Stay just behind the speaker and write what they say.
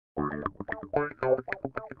Y'all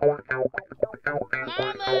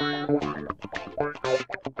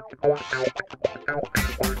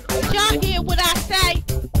hear what I say?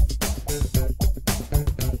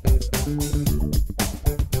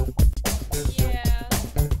 Yeah.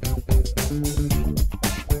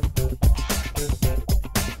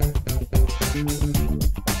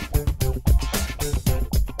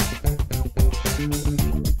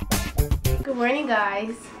 Good morning,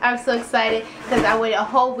 guys. I'm so excited because I waited a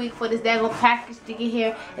whole week for this daggone package to get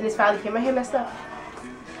here, and it's finally here. My hair messed up.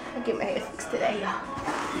 I'll get my hair fixed today, y'all.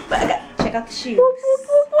 But I got to check out the shoes. Whoop, whoop,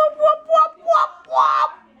 whoop, whoop, whoop, whoop, whoop,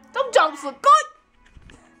 whoop. Them jumps look good.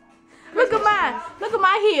 Look at mine. Look at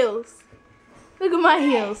my heels. Look at my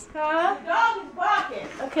heels. Huh? The dog is barking.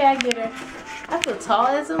 Okay, I get her. I feel tall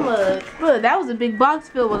as a mug. Look, that was a big box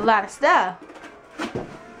filled with a lot of stuff.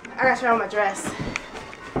 I gotta show my dress.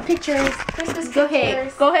 Pictures. Christmas Go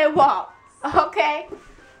pictures. Go ahead, walk. Okay.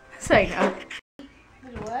 Say no.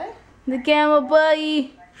 What? The camera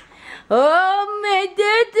buddy. Oh man,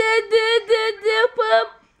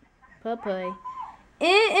 Papa.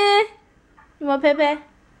 You want Pepe?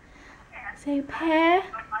 Say Pepe.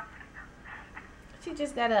 She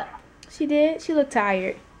just got up. She did? She looked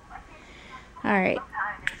tired. Alright.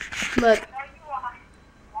 Look.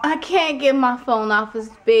 I can't get my phone off of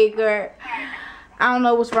speaker. I don't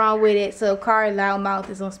know what's wrong with it. So Kari Loudmouth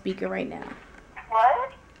is on speaker right now.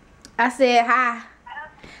 What? I said hi.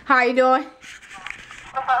 How you doing?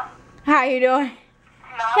 How you doing?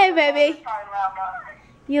 No, Hey baby.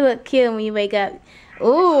 You look cute when you wake up.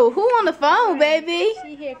 Ooh, who on the phone, baby?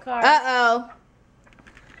 She here, Kari. Uh-oh.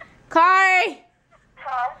 Kari.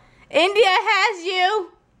 Huh? India has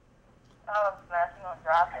you. Oh, she's gonna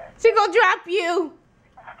drop it. She gonna drop you.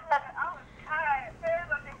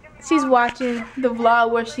 She's watching the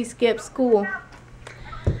vlog where she skipped school.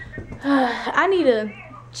 I need to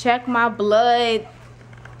check my blood,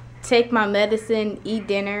 take my medicine, eat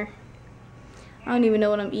dinner. I don't even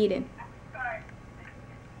know what I'm eating.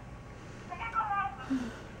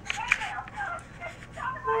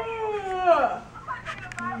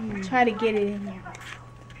 Try to get it in there.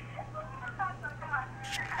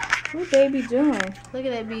 What baby doing? Look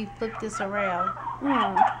at that bee flip this around.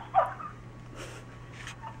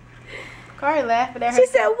 Kari laughing at her. She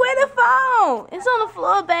said, where the phone? It's on the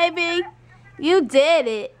floor, baby. You did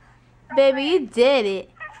it. Baby, you did it.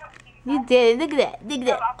 You did it. Look at that. Look at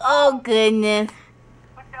that. Oh, goodness.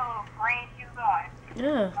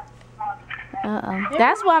 Ugh. Uh-oh.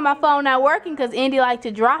 That's why my phone not working, because Indy like to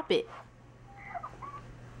drop it.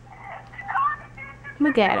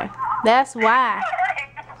 Look at her. That's why.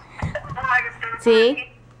 See?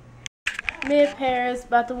 Me and Paris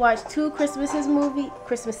about to watch two Christmas movies,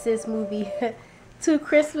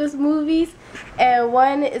 and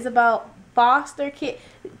one is about foster kids.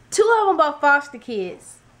 Two of them about foster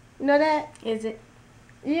kids. You know that? Is it?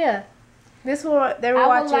 Yeah. This one they were I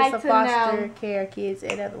would watching like some to foster know. care kids,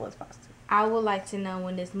 and the other one's foster. I would like to know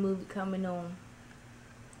when this movie coming on.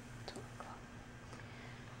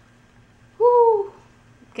 Whoo!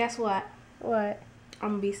 Guess what? What? I'm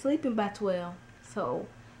gonna be sleeping by 12. So,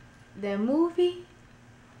 that movie,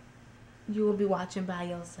 you will be watching by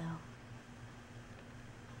yourself.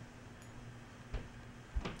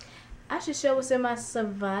 I should show what's in my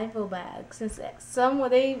survival bag since someone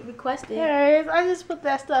they requested. Paris, I just put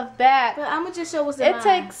that stuff back. But I'm gonna just show what's in mine. It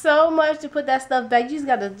takes so much to put that stuff back. You just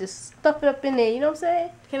gotta just stuff it up in there. You know what I'm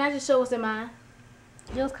saying? Can I just show what's in mine?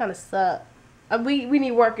 Yours kind of suck. We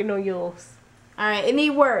need working on yours. All right, it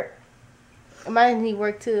need work. Mine need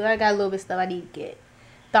work too. I got a little bit of stuff I need to get.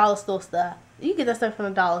 Dollar store stuff. You get that stuff from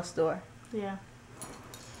the dollar store. Yeah.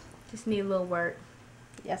 Just need a little work.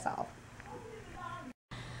 That's all.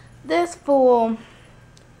 This fool,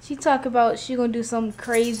 she talk about she gonna do some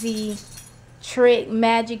crazy trick,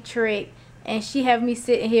 magic trick, and she have me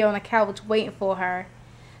sitting here on the couch waiting for her.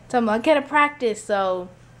 Talking about, I gotta practice, so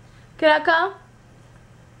can I come?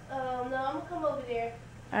 No, I'm gonna come over there.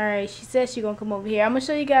 Alright, she said she gonna come over here. I'm gonna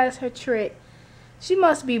show you guys her trick. She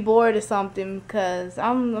must be bored or something, because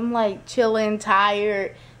I'm like chilling,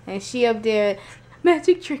 tired, and she up there,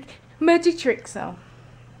 magic trick, so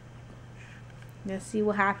let's see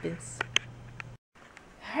what happens.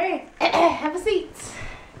 Alright, have a seat.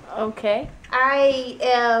 Okay.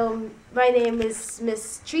 My name is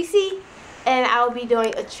Miss Tracy, and I'll be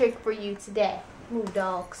doing a trick for you today. Move,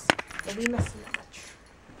 dogs. Don't be messing with my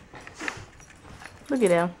trick. Look at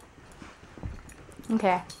them.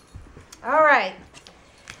 Okay. Alright.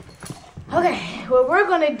 Okay, what we're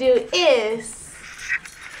going to do is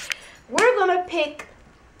we're going to pick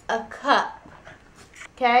a cup.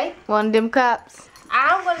 Okay? One of them cups.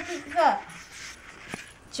 I'm going to pick a cup.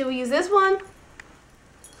 Should we use this one?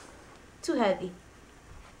 Too heavy.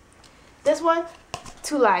 This one?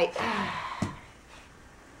 Too light.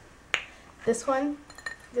 This one?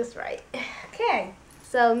 Just right. Okay.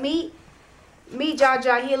 So meet John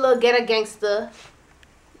John. He a little ghetto gangster.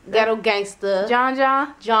 Ghetto gangster. John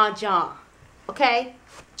John? John John. Okay?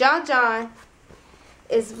 John John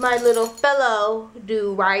is my little fellow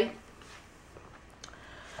dude, right?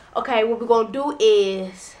 Okay, what we're gonna do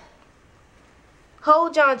is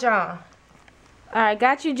hold John John. Alright,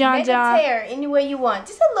 got you, John Make John. a tear any way you want.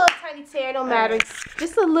 Just a little tiny tear, don't matter.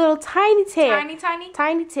 Just a little tiny tear. Tiny?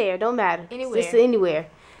 Tiny tear, don't matter. Anywhere. Just anywhere.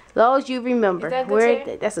 As long as you remember. Is that a good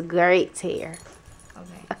tear? That's a great tear.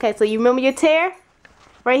 Okay. Okay, so you remember your tear?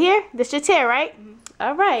 Right here? That's your tear, right? Mm-hmm.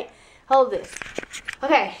 Alright. Hold this.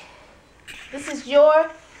 Okay. This is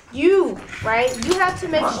you, right? You have to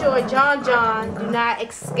make sure John John do not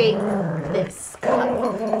escape this cup.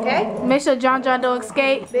 Okay? Make sure John John don't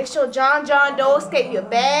escape. Make sure John John don't escape. You're a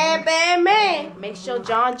bad, bad man. Make sure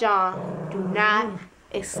John John do not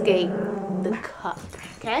escape the cup.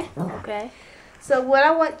 Okay? Okay. So what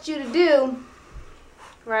I want you to do,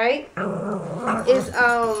 right, is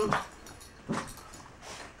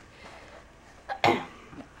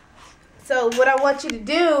so what I want you to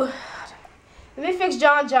do, let me fix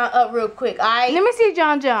John John up real quick, alright? Let me see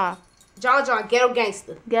John John. John John, ghetto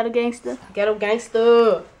gangster. Ghetto gangster. Ghetto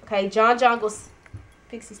gangster. Okay, John John goes.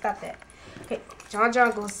 Pixie, stop that. Okay, John John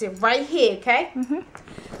gonna sit right here, okay?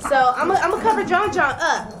 So I'm gonna cover John John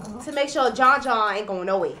up to make sure John John ain't going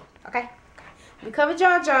nowhere, okay? We cover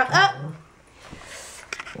John John up,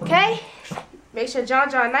 okay? Make sure John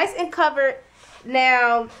John nice and covered.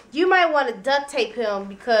 Now, you might want to duct tape him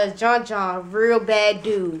because John John real bad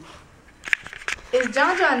dude. Is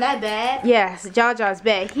John John that bad? Yes, John John's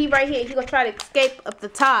bad. He right here, he gonna try to escape up the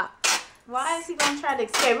top. Why is he gonna try to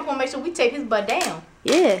escape? We're gonna make sure we tape his butt down.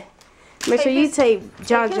 Yeah. Make sure you tape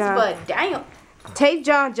John Tape his John. butt down. Tape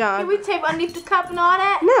John John. Can we tape underneath the cup and all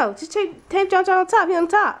that? No, just tape John John on top. He on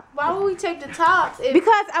top. Why would we tape the top?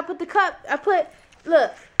 Because I put the cup.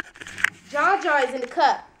 Look, John John is in the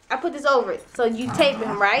cup. I put this over it, so you tape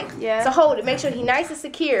him, right? Yeah. So hold it. Make sure he nice and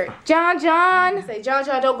secure. John John. Say John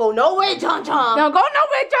John, don't go nowhere, John John. Don't go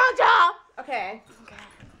nowhere, John John. Okay.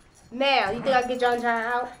 Now, you think I can get John John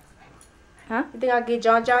out? Huh? You think I can get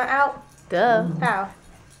John John out? Duh. How?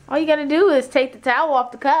 All you gotta do is take the towel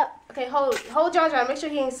off the cup. Okay, hold John John. Make sure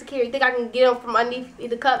he ain't secure. You think I can get him from underneath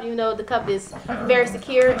the cup, even though the cup is very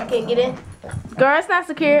secure? I can't get in. Girl, it's not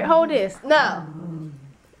secure. Hold this. No.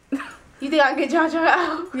 You think I can get John John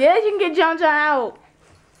out? Yeah, you can get John John out.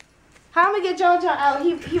 How am I gonna get John John out?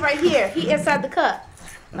 He right here. He inside the cup.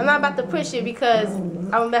 I'm not about to push it because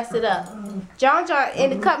I'm gonna mess it up. John John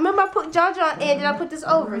in the cup. Remember I put John John in, then I put this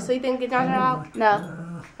over. So you think I can get John John out? No.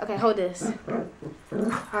 Okay, hold this.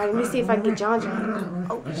 Alright, let me see if I can get John John.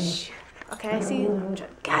 Oh shit. Okay, I see.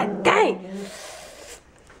 God dang.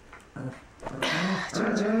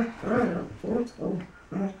 John John.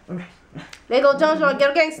 There you go, John John.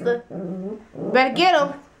 Get a gangster. Better get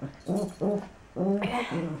him.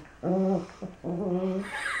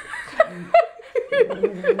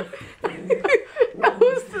 That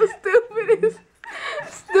was the stupidest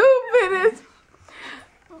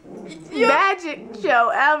magic show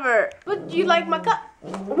ever. But you like my cup?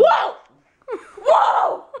 Whoa!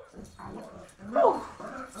 Whoa! Whoa.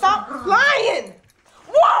 Stop flying!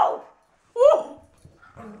 Whoa! Whoa!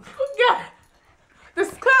 God!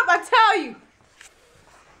 This cup, I tell you.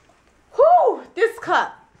 Whoo! This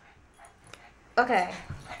cup. Okay.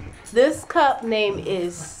 This cup name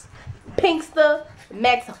is Pinkster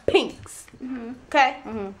Max Pinks. Okay?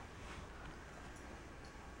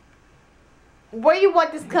 Where you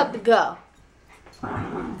want this cup to go?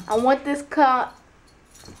 I want this cup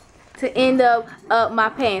to end up my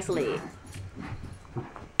pants leg.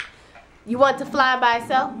 You want it to fly by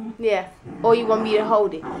itself? Yeah. Or you want me to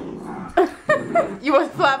hold it? You want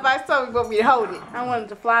it to fly by itself or you want me to hold it? I want it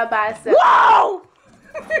to fly by itself. Whoa!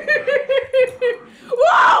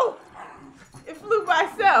 Whoa! It flew by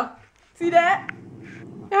itself. See that?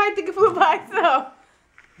 How you think it flew by itself?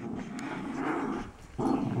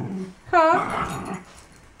 Huh?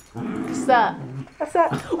 What's up? What's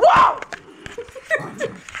up? Whoa!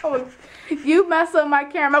 Oh, you mess up my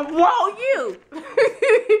camera. Whoa, you!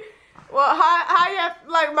 Well, how you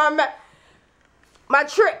like my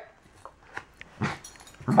trick?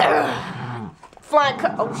 Flying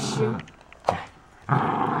cut. Oh shoot!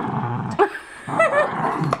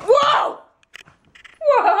 Whoa!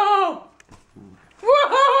 Whoa!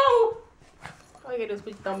 Whoa! All you gotta do is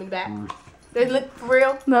put your thumb in the back. They look for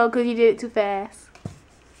real? No, because you did it too fast.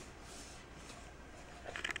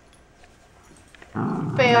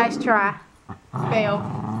 Fail. Fail. Nice try.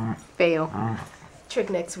 Fail. Fail. Trick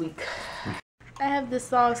next week. I have this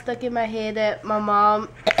song stuck in my head that my mom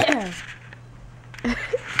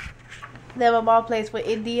plays for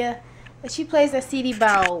India. And she plays that CD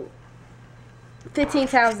about 15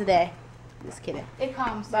 times a day. Just kidding. It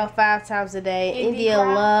comes. About 5 times a day. Indie India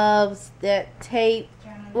pop. loves that tape.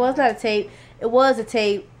 Well, it's not a tape. It was a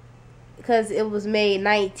tape because it was made in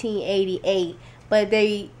 1988. But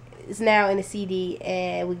it's now in a CD,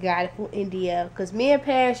 and we got it from India. Because me and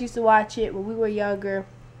parents used to watch it when we were younger.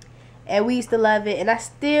 And we used to love it. And I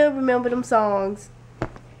still remember them songs.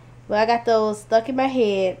 But I got those stuck in my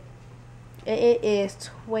head. And it is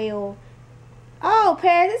 12. Oh,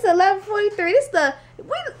 parents, it's 11:43.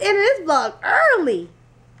 We ended this vlog early.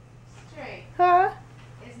 Straight. Huh?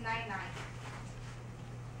 It's 9-9.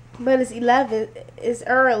 But it's 11. It's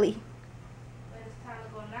early. But it's time to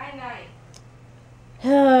go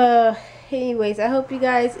 9-9. Anyways, I hope you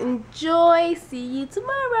guys enjoy. See you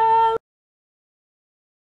tomorrow.